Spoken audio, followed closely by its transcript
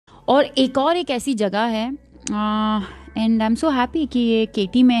और एक ऐसी जगह है and I am so happy कि ये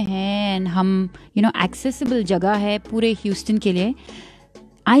केटी में है एंड हम एक्सेसिबल जगह है पूरे ह्यूस्टन के लिए.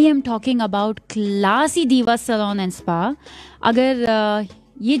 I am talking about classy दीवा सैलून एंड स्पा. अगर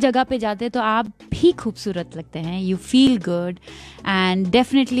ये जगह पे जाते तो आप भी खूबसूरत लगते हैं. You feel good and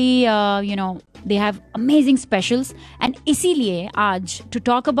definitely they have amazing specials, and इसीलिए आज to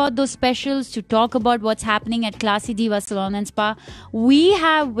talk about those specials, to talk about what's happening at Klassy Diva Salon and Spa, we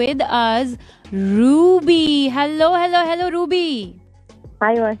have with us Ruby. Hello Ruby.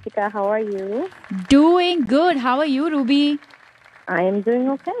 Hi Vanshika, how are you? Doing good. How are you, Ruby? I am doing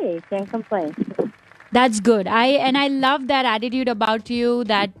okay, can't complain. That's good. I love that attitude about you,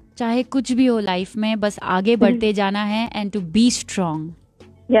 that चाहे कुछ भी हो life में बस आगे बढ़ते जाना है and to be strong.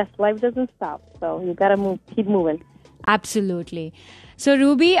 Yes, life doesn't stop, so you gotta keep moving. Absolutely. So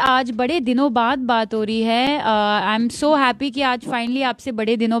Ruby, आज बड़े दिनों बाद बात हो रही है. I'm so happy कि आज finally आपसे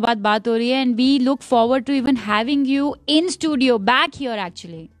बड़े दिनों बाद बात हो रही है and we look forward to even having you in studio, back here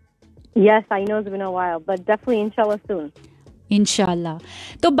actually. Yes, I know it's been a while, but definitely inshallah soon. इंशाल्लाह.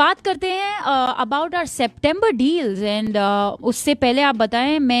 तो बात करते हैं about our September deals and उससे पहले आप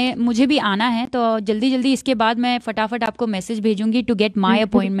बताएं, मुझे भी आना है तो जल्दी इसके बाद मैं फटाफट आपको मैसेज भेजूंगी to get my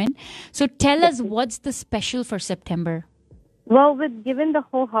appointment. So tell us what's the special for September. Well, given the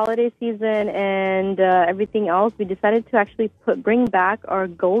whole holiday season and everything else, we decided to actually bring back our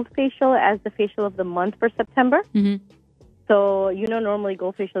gold facial as the facial of the month for September. Mm-hmm. So, normally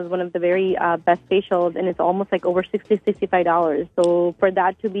Gold Facial is one of the very best facials, and it's almost like over $65. So, for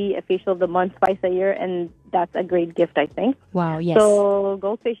that to be a facial of the month twice a year, and that's a great gift, I think. Wow, yes. So,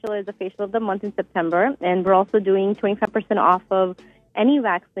 Gold Facial is the facial of the month in September, and we're also doing 25% off of any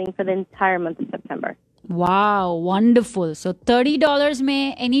waxing for the entire month of September. Wow, wonderful. So, $30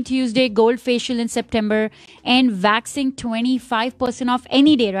 में any Tuesday Gold Facial in September, and waxing 25% off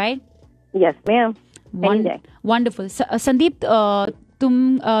any day, right? Yes, ma'am. Wonderful. Sandeep,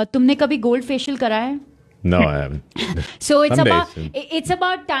 तुमने कभी gold facial करा है? No, I haven't. So it's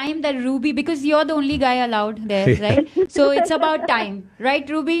about time that Ruby, because you're the only guy allowed there, right? So it's about time,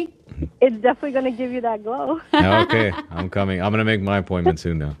 right, Ruby? It's definitely going to give you that glow. Okay, I'm coming. I'm going to make my appointment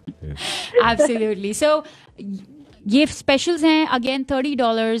soon now. Yeah. Absolutely. So ये specials हैं, again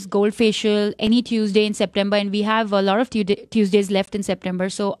 $30 gold facial any Tuesday in September, and we have a lot of Tuesdays left in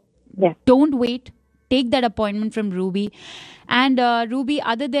September. So don't wait. Take that appointment from Ruby. And Ruby,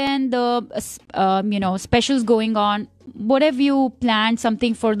 other than the specials going on, what have you planned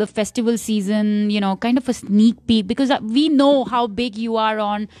something for the festival season, kind of a sneak peek, because we know how big you are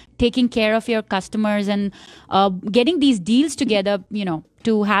on taking care of your customers and getting these deals together,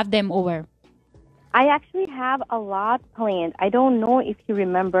 to have them over. I actually have a lot planned. I don't know if you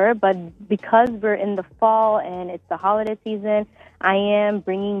remember, but because we're in the fall and it's the holiday season, I am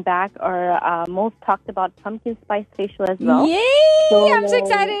bringing back our most talked about pumpkin spice facial as well. Yay! So I'm so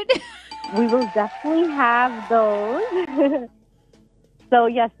excited. We will definitely have those. So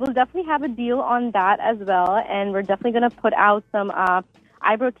yes, we'll definitely have a deal on that as well, and we're definitely going to put out some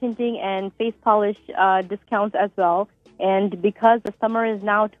eyebrow tinting and face polish discounts as well. And because the summer is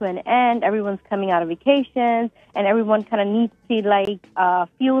now to an end, everyone's coming out of vacations, and everyone kind of needs to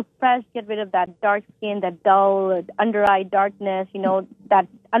feel fresh, get rid of that dark skin, that dull under-eye darkness, that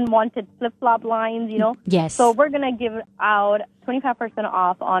unwanted flip-flop lines, Yes. So we're going to give out 25%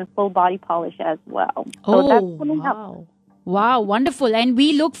 off on full body polish as well. So that's coming up. Wow, wonderful. And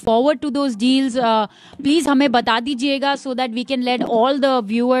we look forward to those deals. Please हमें बता दीजिएगा so that we can let all the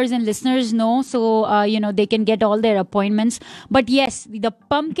viewers and listeners know, so they can get all their appointments. But yes, the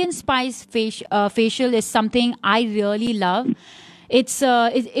pumpkin spice facial is something I really love.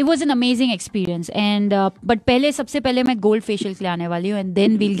 It was an amazing experience, and but सबसे पहले मैं gold facial के लिए आने वाली हूँ, and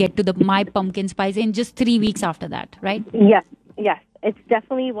then we'll get to my pumpkin spice in just 3 weeks after that, right? Yes. It's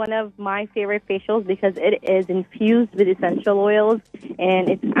definitely one of my favorite facials because it is infused with essential oils, and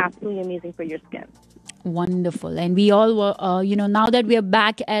it's absolutely amazing for your skin. Wonderful. And we all were, now that we are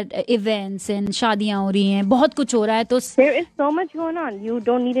back at events and शादियाँ हो रही हैं, बहुत कुछ हो रहा है, तो there is so much going on. You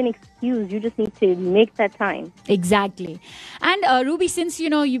don't need an excuse. You just need to make that time. Exactly. And Ruby, since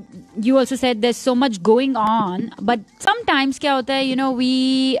you also said there's so much going on, but sometimes क्या होता है,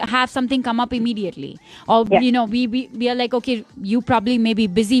 we have something come up immediately, or we are like, okay, you probably may be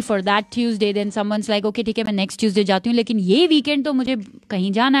busy for that Tuesday, then someone's like, okay, ठीक है, मैं next Tuesday जाती हूँ, लेकिन ये weekend तो मुझे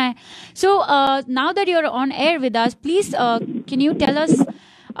कहीं जाना है. So now that you're on air with us, please can you tell us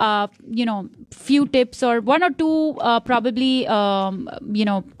few tips or one or two probably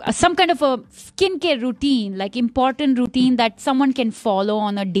some kind of a skincare routine, like important routine that someone can follow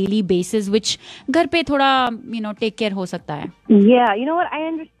on a daily basis, which घर पे थोड़ा take care हो सकता है. Yeah, you know what? I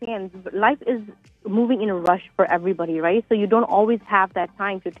understand. Life is moving in a rush for everybody, right? So you don't always have that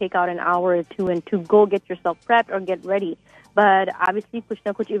time to take out an hour or two and to go get yourself prepped or get ready. But obviously, kuch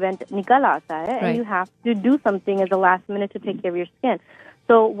na kuch event nikal aata hai, and you have to do something at the last minute to take care of your skin.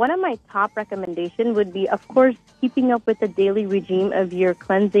 So one of my top recommendations would be, of course, keeping up with the daily regime of your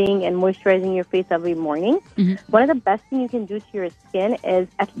cleansing and moisturizing your face every morning. Mm-hmm. One of the best things you can do to your skin is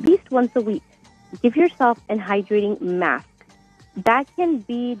at least once a week, give yourself an hydrating mask. That can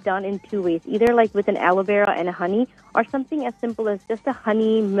be done in two ways, either like with an aloe vera and a honey, or something as simple as just a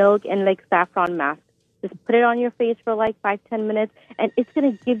honey, milk, and like saffron mask. Just put it on your face for like 5-10 minutes, and it's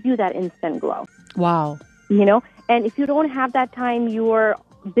going to give you that instant glow. Wow. And if you don't have that time, you are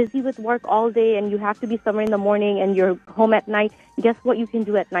busy with work all day, and you have to be somewhere in the morning, and you're home at night, guess what you can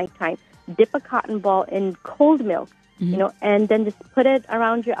do at nighttime? Dip a cotton ball in cold milk. And then just put it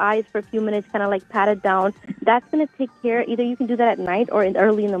around your eyes for a few minutes, kind of like pat it down. That's going to take care, either you can do that at night or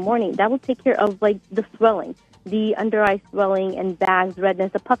early in the morning. That will take care of like the swelling, the under eye swelling and bags,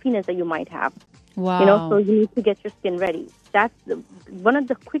 redness, the puffiness that you might have. Wow. So you need to get your skin ready. That's one of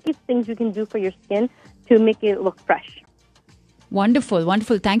the quickest things you can do for your skin to make it look fresh. Wonderful,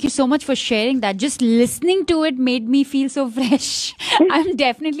 wonderful. Thank you so much for sharing that. Just listening to it made me feel so fresh. I'm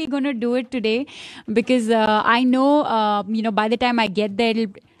definitely going to do it today because I know, by the time I get there,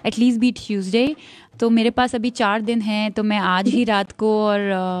 it'll at least be Tuesday. तो मेरे पास अभी 4 दिन हैं, तो मैं आज ही रात को,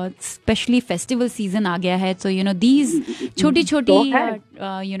 और स्पेशली फेस्टिवल सीजन आ गया है, तो दीज छोटी छोटी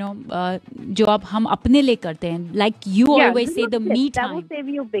जो अब हम अपने लिए करते हैं, like you always say the me time.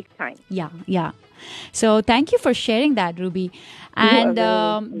 या So thank you for sharing that, Ruby. And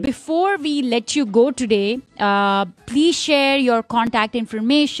before we let you go today, please share your contact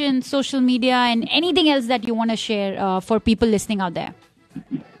information, social media, and anything else that you want to share for people listening out there.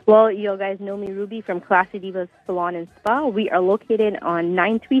 Well, you guys know me, Ruby, from Klassy Diva's Salon and Spa. We are located on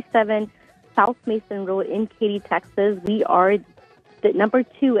 937 South Mason Road in Katy, Texas. We are the number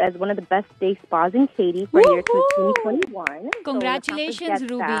 2 as one of the best day spas in Katy for year 2021. Congratulations,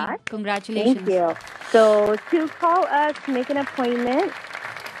 Ruby. That. Congratulations. Thank you. So to call us, make an appointment,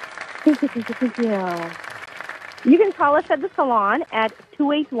 you can call us at the salon at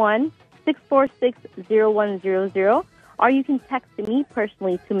 281-646-0100, or you can text me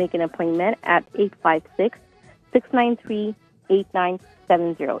personally to make an appointment at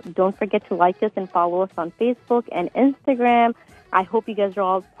 856-693-8970. Don't forget to like us and follow us on Facebook and Instagram. I hope you guys are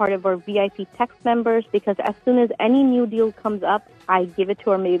all part of our VIP text members, because as soon as any new deal comes up, I give it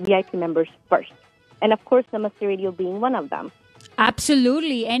to our VIP members first. And of course, Namaste Radio being one of them.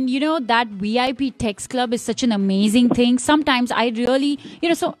 Absolutely. And that VIP text club is such an amazing thing. Sometimes I really,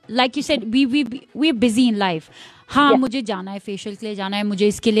 so like you said, we're busy in life. हाँ, मुझे जाना है facial के लिए जाना है, मुझे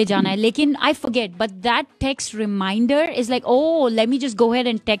इसके लिए जाना है, लेकिन I forget. But that text reminder is like, oh, let me just go ahead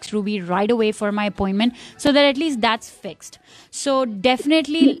and text Ruby right away for my appointment, so that at least that's fixed. So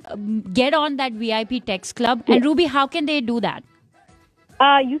definitely get on that VIP text club. And Ruby, how can they do that?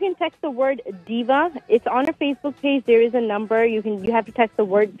 You can text the word Diva. It's on our Facebook page. There is a number. You have to text the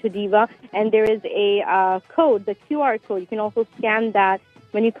word to Diva, and there is a code, the QR code. You can also scan that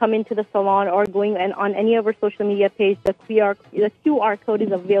when you come into the salon, or going and on any of our social media page. The QR code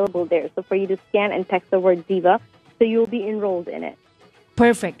is available there. So for you to scan and text the word Diva, so you'll be enrolled in it.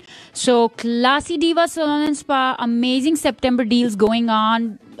 Perfect. So Klassy Diva Salon and Spa, amazing September deals going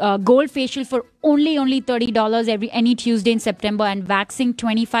on. Gold facial for only $30 any Tuesday in September, and waxing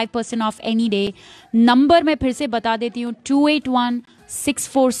 25% off any day. Number मैं फिर से बता देती हूँ,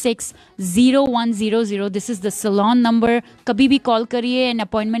 281-646-0100. This is the salon number. कभी भी call करिए and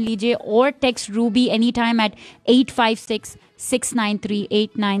appointment लीजिए, or text Ruby anytime at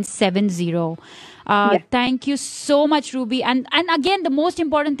 856-693-8970. Thank you so much, Ruby. And again, the most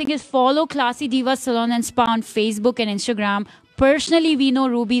important thing is follow Klassy Diva Salon and Spa on Facebook and Instagram. Personally, we know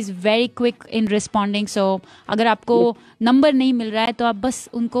Ruby is very quick in responding. So, अगर आपको number नहीं मिल रहा है, तो आप बस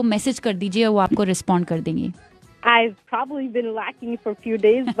उनको message कर दीजिए, वो आपको respond कर देंगी. I've probably been lacking for a few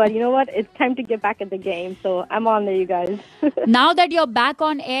days, but you know what? It's time to get back in the game. So I'm on there, you guys. Now that you're back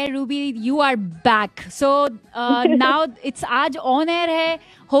on air, Ruby, you are back. So now it's आज on air है.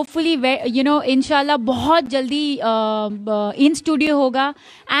 Hopefully, inshallah, बहुत जल्दी in studio होगा.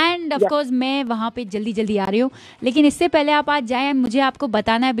 And of course, मैं वहाँ पे जल्दी आ रही हूँ. लेकिन इससे पहले आप आज जाएं, मुझे आपको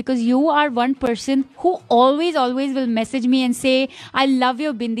बताना है, because you are one person who always will message me and say, I love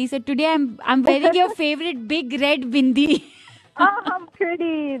your bindi. So today I'm wearing your favorite big red bindi. Oh, how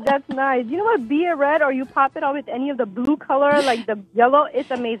pretty. That's nice. You know what? Be it red or you pop it on with any of the blue color, like the yellow.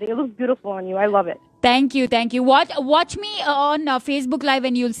 It's amazing. It looks beautiful on you. I love it. Thank you. Watch me on Facebook Live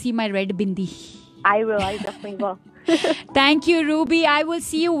and you'll see my red bindi. I will. I definitely will. Thank you, Ruby. I will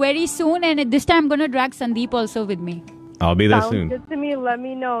see you very soon. And this time I'm going to drag Sandeep also with me. I'll be there Sounds soon. good to me. Let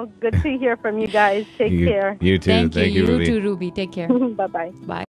me know. Good to hear from you guys. Take care. You too. Thank you. Ruby. You too, Ruby. Take care. Bye-bye. Bye.